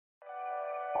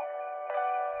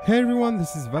Hey everyone,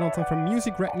 this is Valentin from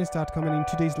musicredness.com, and in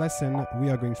today's lesson we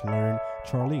are going to learn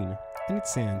Charlene, and it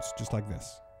sounds just like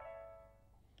this.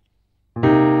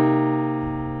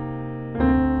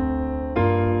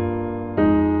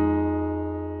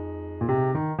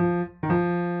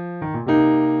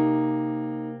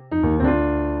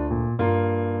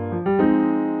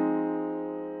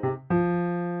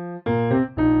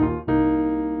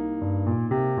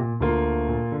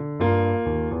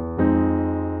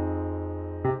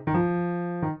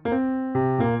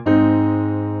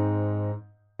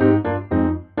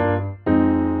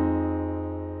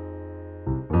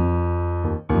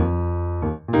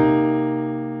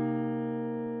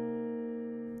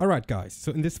 Alright guys,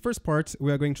 so in this first part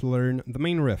we are going to learn the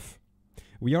main riff.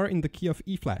 We are in the key of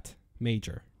E flat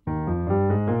major.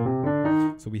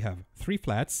 So we have three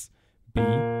flats, B, E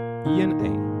and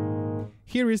A.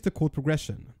 Here is the chord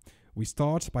progression. We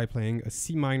start by playing a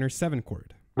C minor 7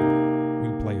 chord.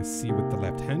 We'll play a C with the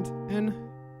left hand and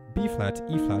B flat,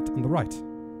 E flat on the right.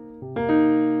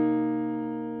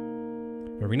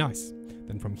 Very nice.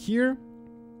 Then from here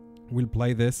we'll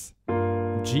play this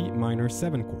G minor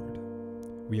 7 chord.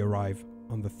 We arrive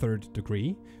on the third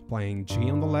degree, playing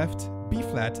G on the left, B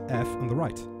flat, F on the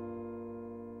right.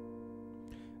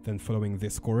 Then following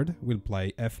this chord, we'll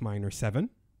play F minor 7,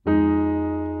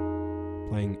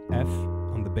 playing F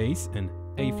on the bass and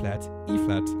A flat, E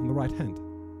flat on the right hand.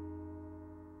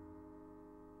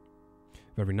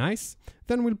 Very nice.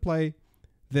 Then we'll play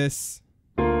this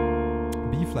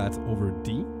B flat over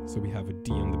D, so we have a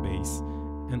D on the bass,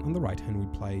 and on the right hand we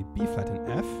play B flat and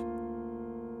F.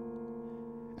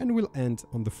 And we'll end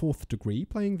on the fourth degree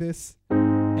playing this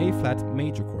A flat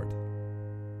major chord.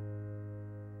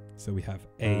 So we have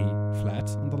A flat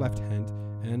on the left hand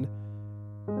and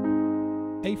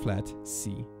A flat,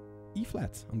 C, E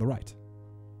flat on the right.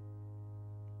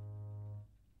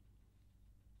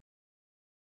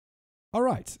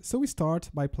 Alright, so we start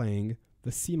by playing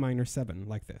the C minor 7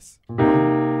 like this.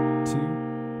 1, 2,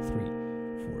 3,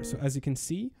 4. So as you can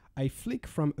see, I flick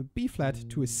from a B flat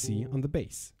to a C on the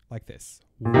bass, like this.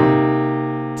 1,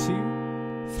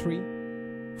 2, 3,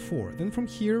 4. Then from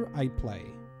here I play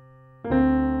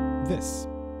this.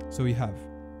 So we have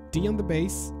D on the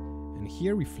bass, and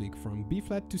here we flick from B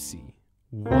flat to C.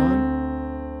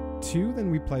 1, 2,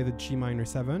 then we play the G minor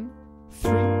 7,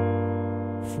 3,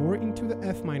 4 into the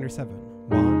F minor 7.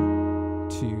 1,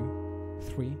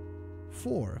 2, 3,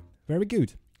 4. Very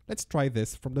good. Let's try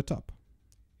this from the top.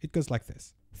 It goes like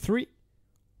this. 3,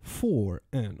 4,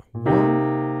 and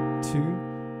 1, 2,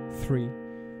 3,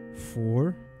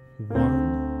 4,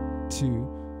 1, 2,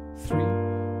 3,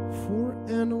 4,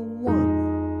 and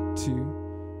 1,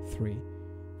 2, 3,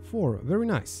 4. Very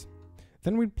nice.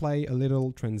 Then we play a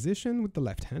little transition with the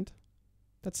left hand.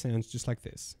 That sounds just like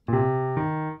this.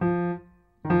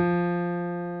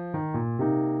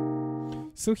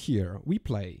 So here we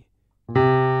play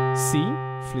C,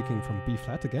 flicking from B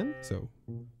flat again. So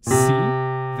C,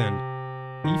 then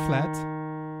E flat,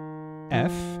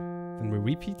 F, then we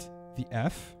repeat the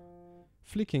F,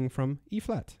 flicking from E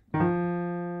flat.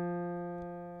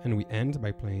 And we end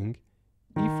by playing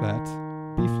E flat,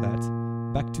 B flat,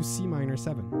 back to C minor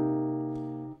 7.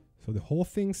 So the whole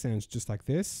thing sounds just like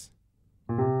this.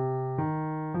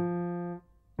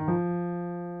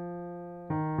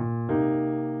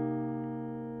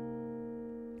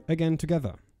 Again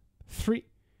together. 3,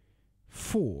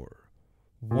 4,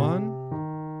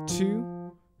 1,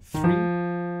 2, 3,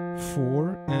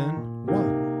 4, and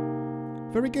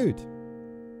 1. Very good.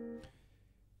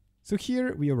 So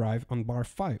here we arrive on bar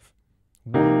 5.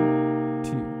 1,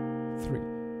 2, 3,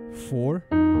 4.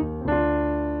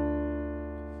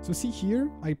 So see here,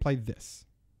 I play this.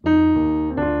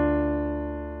 On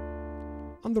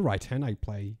the right hand, I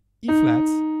play E flat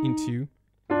into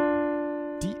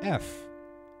D, F.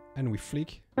 And we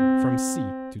flick from C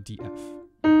to D, F.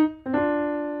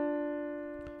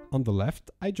 On the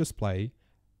left, I just play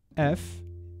F,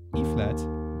 E flat,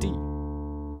 D.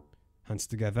 Hands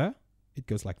together, it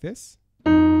goes like this.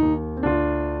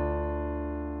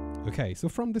 Okay, so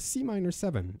from the C minor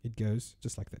 7, it goes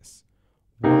just like this.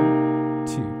 1,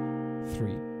 2,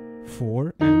 3,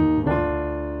 4, and 1.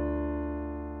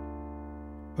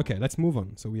 Okay, let's move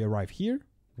on. So we arrive here.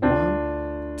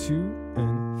 1, 2,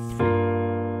 and 3.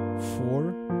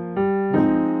 4,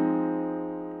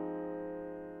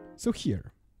 1. So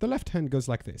here, the left hand goes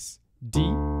like this. D,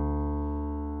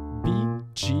 B,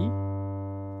 G,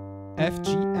 F,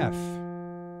 G, F.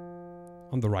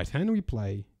 On the right hand we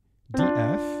play D,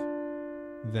 F,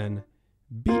 then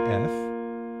B, F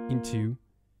into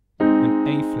an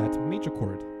A flat major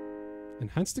chord.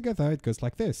 And hands together it goes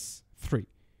like this. 3,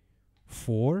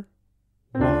 4,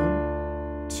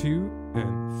 1, 2,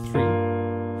 and 3,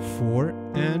 4,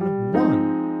 and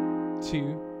 1,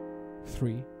 2,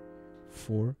 3,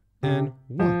 4, and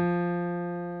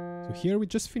 1. So here we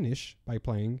just finish by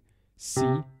playing C,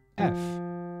 F.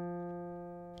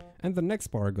 And the next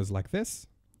bar goes like this.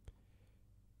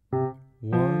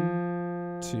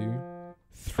 1, 2,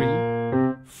 3,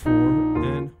 4,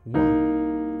 and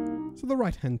 1. So the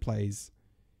right hand plays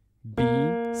B,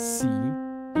 C, E,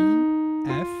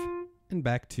 F, and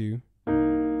back to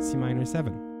C minor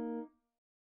 7.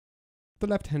 The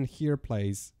left hand here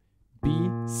plays B,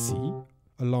 C,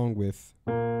 along with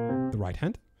the right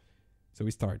hand. So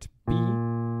we start B,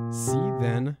 C,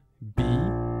 then B,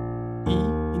 E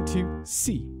into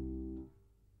C.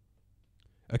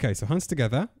 Okay, so hands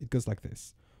together, it goes like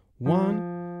this.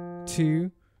 1, 2,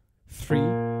 3,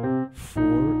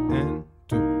 4, and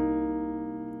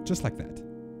 2. Just like that.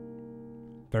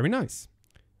 Very nice.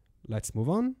 Let's move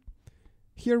on.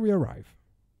 Here we arrive.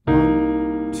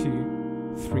 1,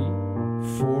 2, 3,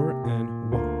 4,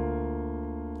 and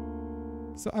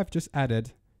 1. So I've just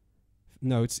added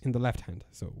notes in the left hand.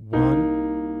 So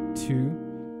 1,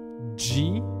 2,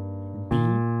 G, B,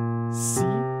 C,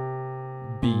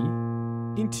 B,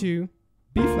 into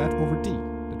B flat over D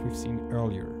that we've seen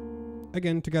earlier.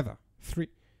 Again together. 3,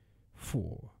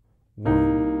 4,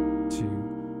 1,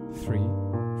 2, 3,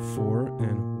 4,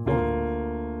 and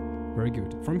 1. Very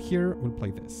good. From here, we'll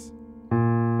play this.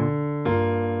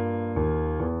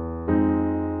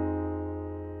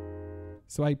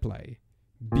 So I play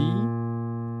B,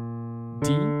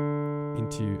 D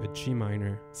into a G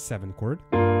minor 7 chord.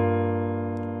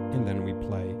 And then we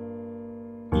play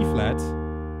E flat, E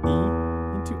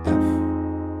into F.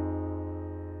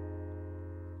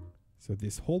 So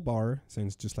this whole bar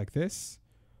sounds just like this.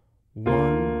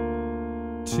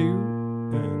 1, 2,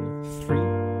 and 3,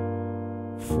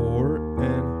 4,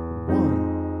 and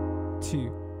 1,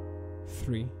 2,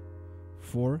 3,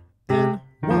 4, and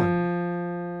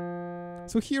 1.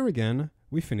 So here again,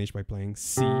 we finish by playing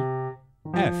C,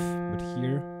 F, but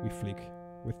here we flick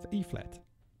with the E flat.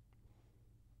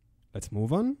 Let's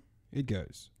move on. It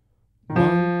goes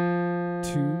 1, 2,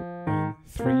 and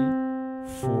 3,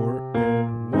 4,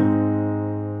 and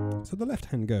 1. So the left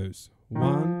hand goes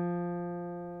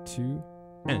 1, 2,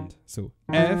 and. So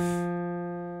F,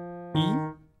 E,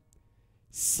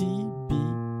 C, B,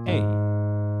 A.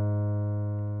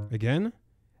 Again,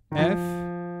 F,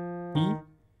 E,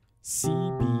 C,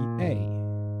 B, A.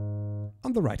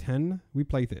 On the right hand, we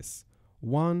play this.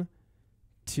 1,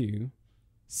 2,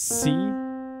 C,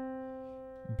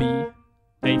 B,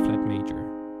 A flat major.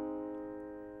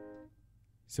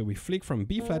 So we flick from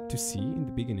B flat to C in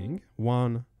the beginning.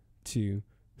 1, 2,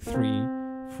 3,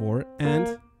 4,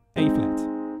 and A flat.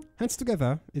 Hands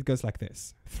together, it goes like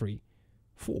this. 3,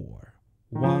 4.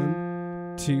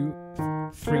 1, 2,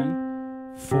 3,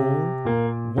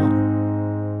 4,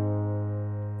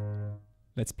 1.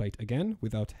 Let's play it again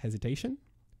without hesitation.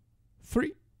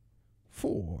 3,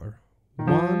 4.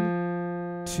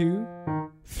 1, 2,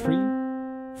 3,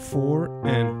 4,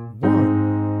 and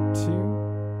 1,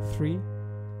 2, 3,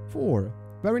 4.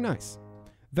 Very nice.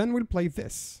 Then we'll play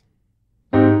this.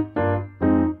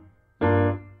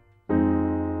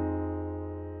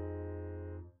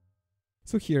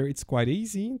 So here it's quite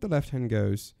easy. The left hand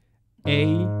goes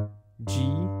A,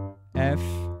 G, F,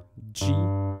 G,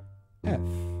 F.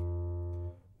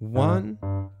 1,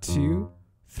 2,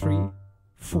 3,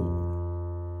 4.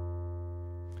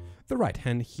 The right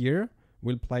hand here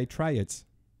will play triads,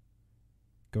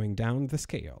 going down the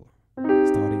scale,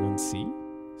 starting on C.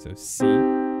 So C,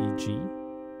 E, G,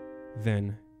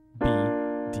 then B,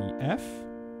 D, F,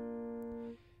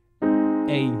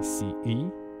 A, C,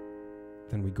 E,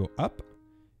 then we go up,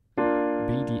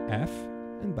 B, D, F,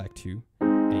 and back to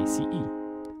A, C, E.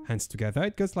 Hands together,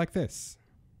 it goes like this.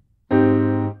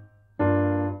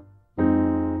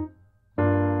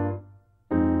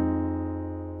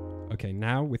 Okay,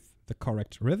 now with the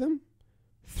correct rhythm.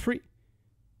 3,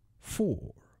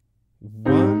 4.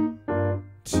 1,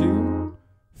 2,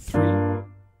 3,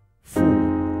 4.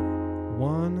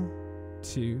 1,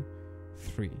 2,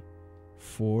 3,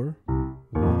 4.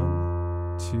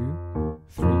 1, 2,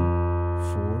 3,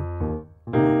 4.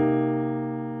 1.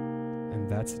 And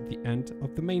that's the end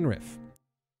of the main riff.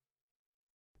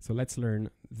 So let's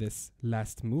learn this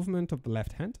last movement of the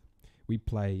left hand. We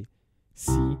play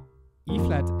C, E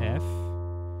flat F,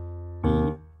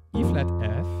 E, E flat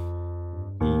F,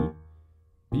 E,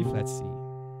 B flat C.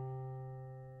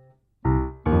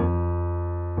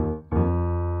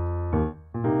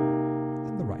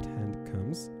 And the right hand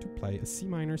comes to play a C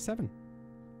minor 7.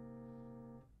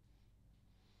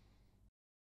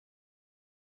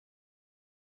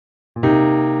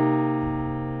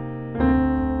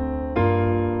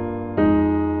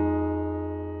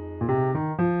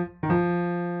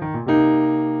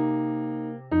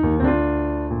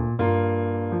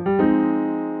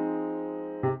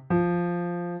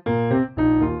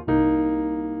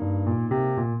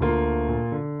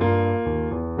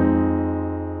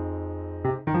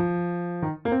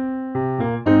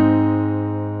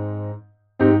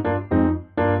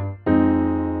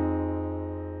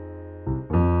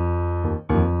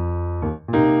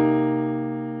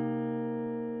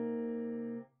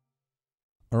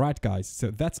 Alright guys,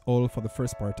 so that's all for the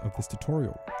first part of this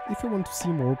tutorial. If you want to see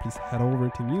more, please head over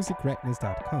to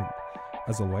musicredness.com.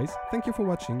 As always, thank you for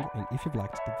watching, and if you've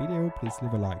liked the video, please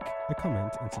leave a like, a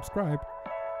comment and subscribe.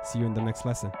 See you in the next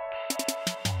lesson.